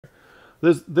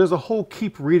There's a whole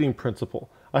keep reading principle.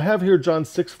 I have here John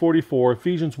 6:44,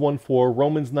 Ephesians 1:4,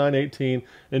 Romans 9:18,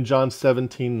 and John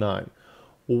 17:9.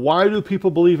 Why do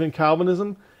people believe in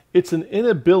Calvinism? It's an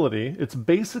inability, it's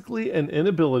basically an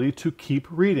inability to keep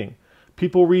reading.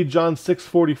 People read John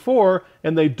 6:44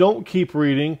 and they don't keep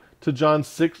reading to John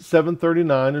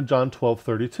 7:39 and John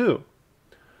 12:32.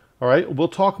 All right, we'll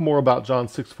talk more about John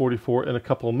 6:44 in a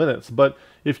couple of minutes, but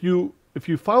if you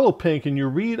follow Pink and you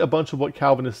read a bunch of what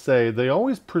Calvinists say, they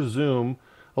always presume,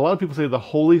 a lot of people say the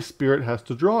Holy Spirit has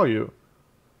to draw you.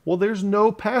 Well, there's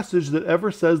no passage that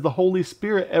ever says the Holy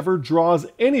Spirit ever draws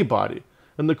anybody.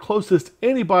 And the closest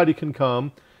anybody can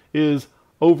come is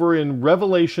over in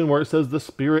Revelation where it says the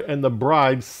Spirit and the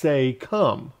bride say,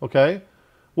 come, okay?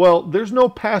 Well, there's no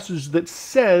passage that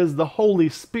says the Holy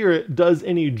Spirit does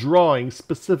any drawing,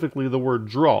 specifically the word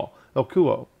draw,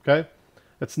 elkuo, okay?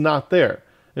 It's not there.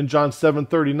 In John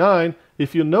 7:39,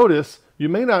 if you notice, you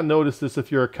may not notice this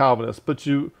if you're a Calvinist, but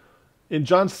in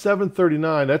John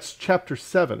 7:39, that's chapter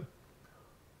 7.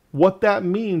 What that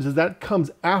means is that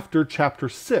comes after chapter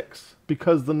 6,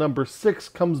 because the number 6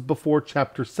 comes before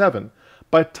chapter 7.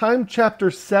 By the time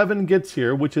chapter 7 gets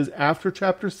here, which is after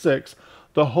chapter 6,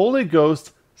 the Holy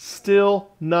Ghost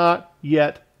still not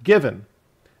yet given.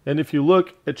 And if you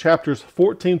look at chapters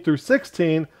 14 through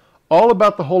 16, all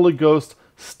about the Holy Ghost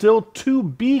still to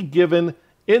be given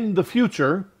in the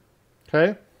future.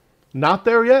 Okay? Not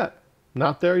there yet.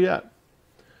 Not there yet.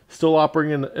 Still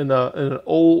operating in an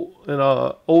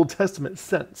Old Testament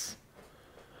sense.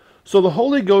 So the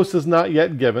Holy Ghost is not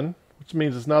yet given, which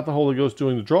means it's not the Holy Ghost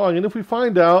doing the drawing. And if we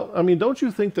find out, I mean, don't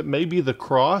you think that maybe the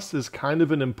cross is kind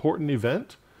of an important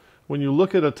event? When you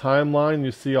look at a timeline,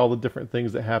 you see all the different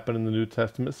things that happen in the New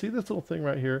Testament. See this little thing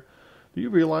right here? Do you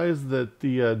realize that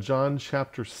the John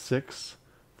chapter 6,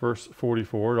 verse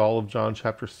 44, all of John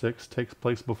chapter 6 takes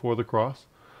place before the cross?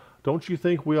 Don't you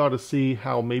think we ought to see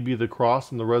how maybe the cross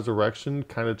and the resurrection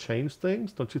kind of change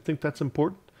things? Don't you think that's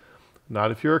important? Not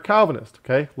if you're a Calvinist,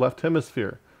 okay? Left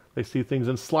hemisphere. They see things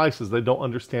in slices. They don't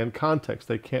understand context.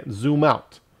 They can't zoom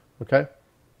out, okay?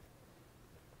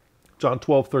 John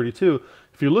 12:32.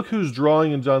 If you look who's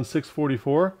drawing in John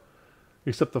 6:44,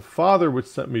 except the Father which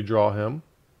sent me draw him,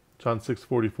 John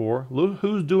 6:44. Look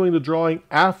who's doing the drawing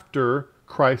after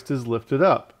Christ is lifted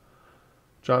up.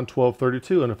 John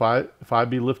 12:32, and if I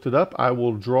be lifted up, I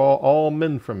will draw all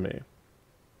men from me.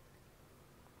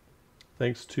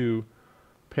 Thanks to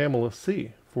Pamela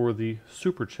C. for the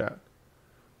super chat.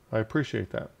 I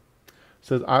appreciate that. It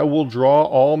says, I will draw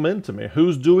all men to me.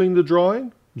 Who's doing the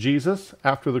drawing? Jesus,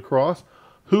 after the cross.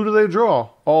 Who do they draw?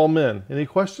 All men. Any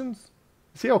questions?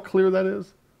 See how clear that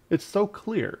is? It's so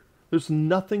clear. There's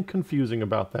nothing confusing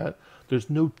about that. There's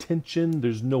no tension.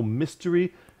 There's no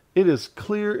mystery. It is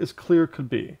clear as clear could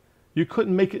be. You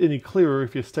couldn't make it any clearer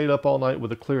if you stayed up all night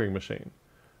with a clearing machine.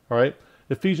 All right?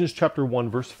 Ephesians chapter 1,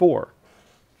 verse 4.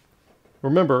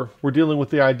 Remember, we're dealing with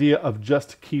the idea of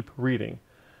just keep reading.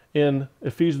 In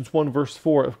Ephesians 1, verse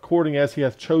 4, according as he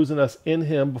hath chosen us in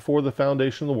him before the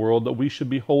foundation of the world, that we should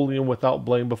be holy and without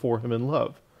blame before him in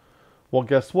love. Well,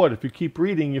 guess what? If you keep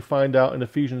reading, you find out in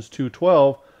Ephesians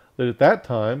 2:12 that at that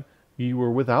time ye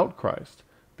were without Christ,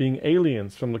 being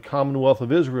aliens from the commonwealth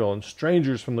of Israel and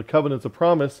strangers from the covenants of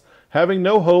promise, having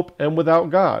no hope and without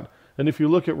God. And if you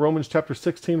look at Romans chapter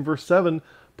 16, verse 7,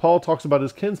 Paul talks about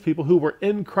his kinspeople who were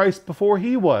in Christ before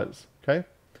he was. Okay?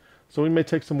 So we may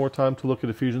take some more time to look at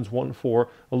Ephesians 1:4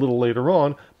 a little later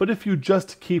on. But if you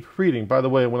just keep reading, by the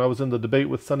way, when I was in the debate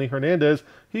with Sonny Hernandez,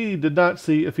 he did not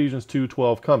see Ephesians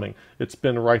 2:12 coming. It's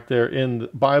been right there in the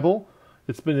Bible.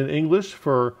 It's been in English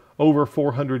for over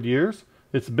 400 years.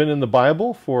 It's been in the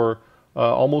Bible for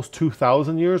almost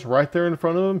 2,000 years, right there in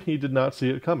front of him. He did not see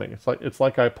it coming. It's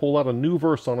like I pulled out a new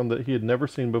verse on him that he had never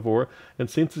seen before. And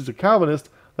since he's a Calvinist,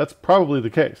 that's probably the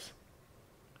case.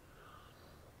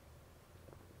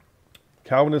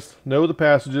 Calvinists know the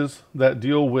passages that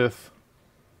deal with,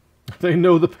 they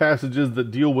know the passages that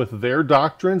deal with their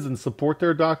doctrines and support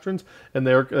their doctrines, and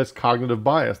that's cognitive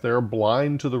bias. They're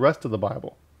blind to the rest of the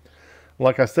Bible.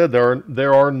 Like I said,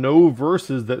 there are no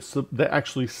verses that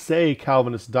actually say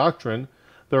Calvinist doctrine.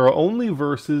 There are only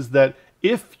verses that,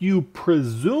 if you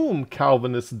presume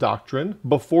Calvinist doctrine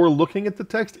before looking at the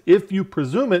text, if you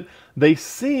presume it, they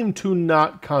seem to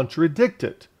not contradict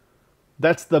it.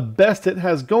 That's the best it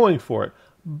has going for it.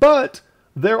 But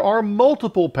there are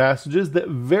multiple passages that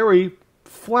very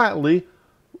flatly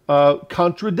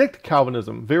contradict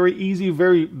Calvinism. Very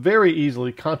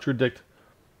easily contradict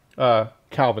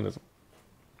Calvinism.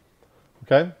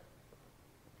 Okay?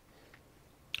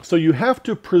 So you have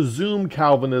to presume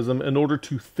Calvinism in order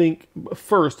to think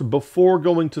first, before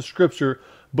going to Scripture,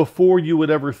 before you would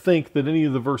ever think that any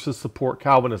of the verses support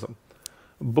Calvinism.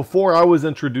 Before I was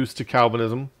introduced to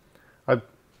Calvinism,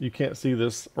 you can't see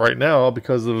this right now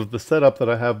because of the setup that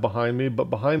I have behind me, but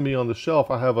behind me on the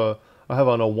shelf I have an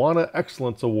Awana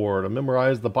Excellence Award. I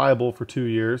memorized the Bible for 2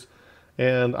 years,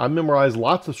 and I memorized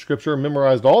lots of scripture,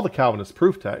 memorized all the Calvinist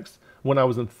proof texts when I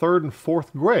was in 3rd and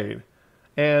 4th grade.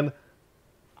 And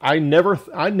I never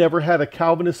had a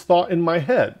Calvinist thought in my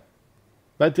head.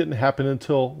 That didn't happen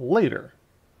until later,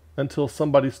 until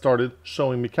somebody started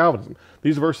showing me Calvinism.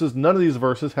 These verses, none of these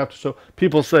verses have to show.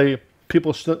 People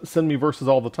send me verses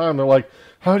all the time. They're like,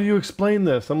 how do you explain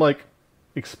this? I'm like,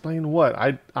 explain what?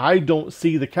 I don't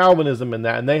see the Calvinism in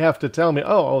that. And they have to tell me,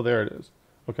 oh, there it is.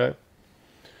 Okay.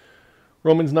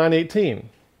 Romans 9:18.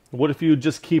 What if you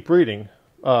just keep reading?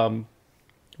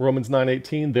 Romans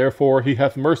 9:18, therefore he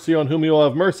hath mercy on whom he will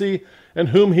have mercy, and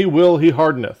whom he will he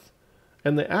hardeneth.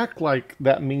 And they act like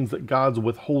that means that God's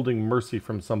withholding mercy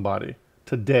from somebody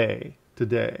today.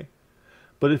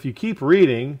 But if you keep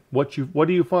reading, what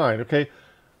do you find? Okay,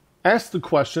 ask the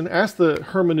question, ask the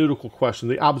hermeneutical question,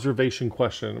 the observation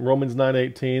question. Romans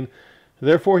 9:18,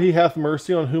 therefore he hath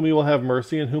mercy on whom he will have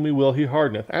mercy, and whom he will he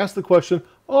hardeneth. Ask the question,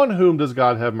 on whom does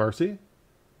God have mercy?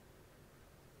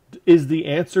 Is the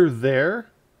answer there?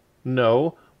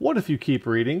 No. What if you keep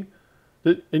reading?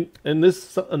 And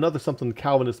this is another something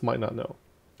Calvinists might not know.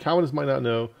 Calvinists might not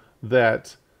know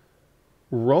that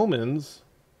Romans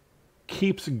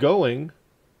keeps going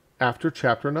after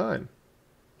chapter 9.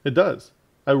 It does.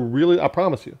 I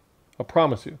promise you.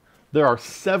 There are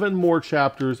 7 more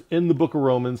chapters in the book of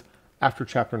Romans after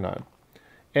chapter 9.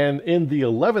 And in the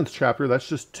 11th chapter, that's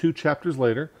just 2 chapters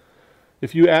later,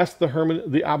 if you ask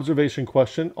the observation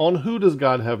question, on who does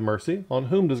God have mercy? On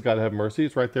whom does God have mercy?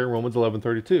 It's right there in Romans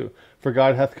 11:32. For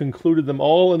God hath concluded them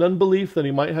all in unbelief, that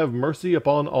he might have mercy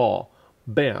upon all.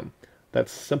 Bam.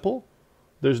 That's simple.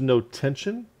 There's no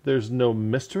tension. There's no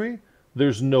mystery.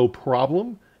 There's no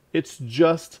problem. It's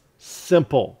just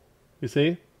simple. You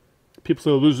see? People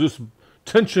say, oh, there's this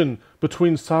tension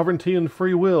between sovereignty and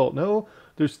free will. No,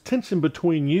 there's tension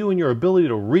between you and your ability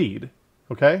to read.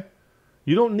 Okay?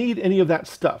 You don't need any of that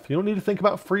stuff. You don't need to think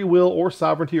about free will or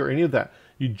sovereignty or any of that.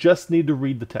 You just need to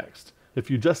read the text. If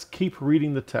you just keep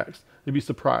reading the text, you'd be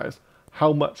surprised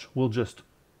how much will just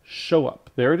show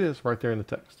up. There it is, right there in the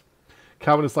text.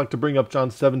 Calvinists like to bring up John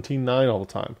 17:9 all the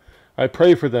time. I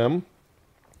pray for them.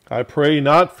 I pray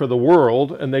not for the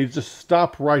world, and they just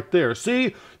stop right there.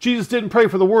 See, Jesus didn't pray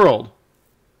for the world.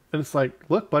 And it's like,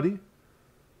 look, buddy,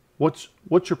 what's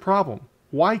your problem?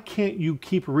 Why can't you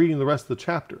keep reading the rest of the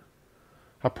chapter?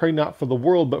 I pray not for the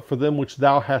world, but for them which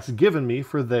thou hast given me,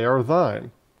 for they are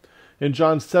thine. In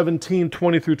John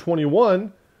 17:20 through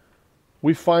 21,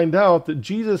 we find out that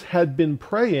Jesus had been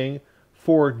praying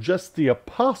for just the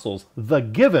apostles, the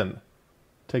given.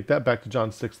 Take that back to John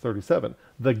 6:37.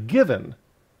 The given,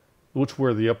 which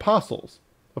were the apostles,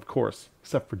 of course,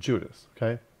 except for Judas.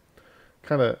 Okay,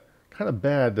 kind of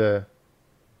bad to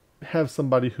have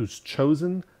somebody who's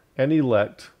chosen and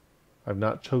elect. You've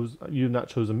not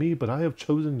chosen me, but I have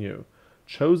chosen you.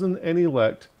 Chosen and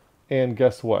elect, and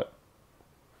guess what?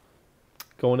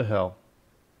 Going to hell.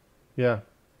 Yeah,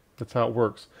 that's how it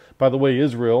works. By the way,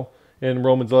 Israel, in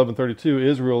Romans 11:32,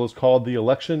 Israel is called the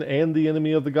election and the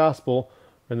enemy of the gospel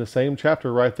in the same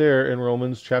chapter right there in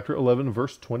Romans chapter 11,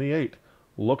 verse 28.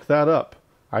 Look that up.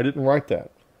 I didn't write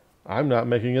that. I'm not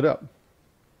making it up.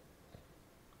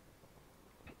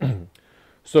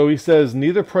 So he says,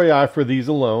 neither pray I for these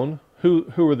alone.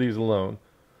 Who are these alone?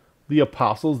 The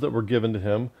apostles that were given to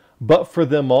him, but for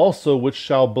them also which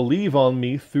shall believe on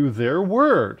me through their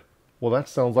word. Well, that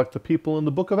sounds like the people in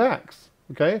the book of Acts,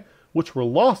 okay? Which were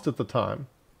lost at the time.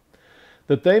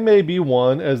 That they may be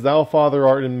one, as thou, Father,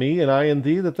 art in me, and I in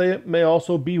thee, that they may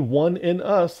also be one in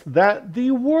us, that the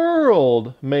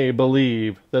world may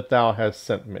believe that thou hast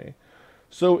sent me.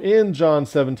 So in John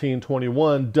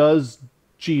 17:21, does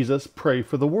Jesus pray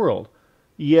for the world?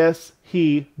 Yes,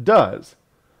 he does.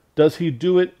 Does he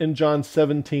do it in John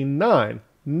 17:9?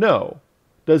 No.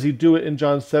 Does he do it in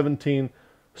John 17?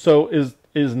 So is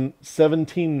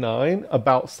 17:9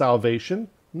 about salvation?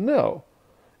 No.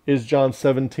 Is John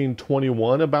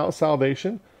 17:21 about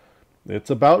salvation? It's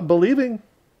about believing.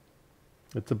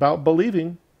 It's about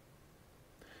believing.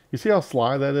 You see how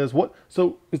sly that is?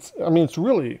 It's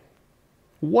really,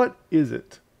 what is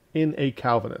it in a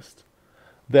Calvinist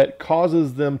that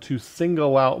causes them to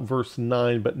single out verse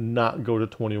 9 but not go to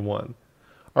 21?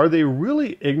 Are they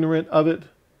really ignorant of it,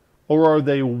 or are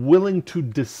they willing to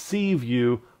deceive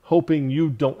you, hoping you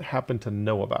don't happen to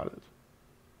know about it?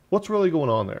 What's really going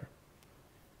on there?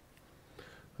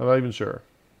 I'm not even sure.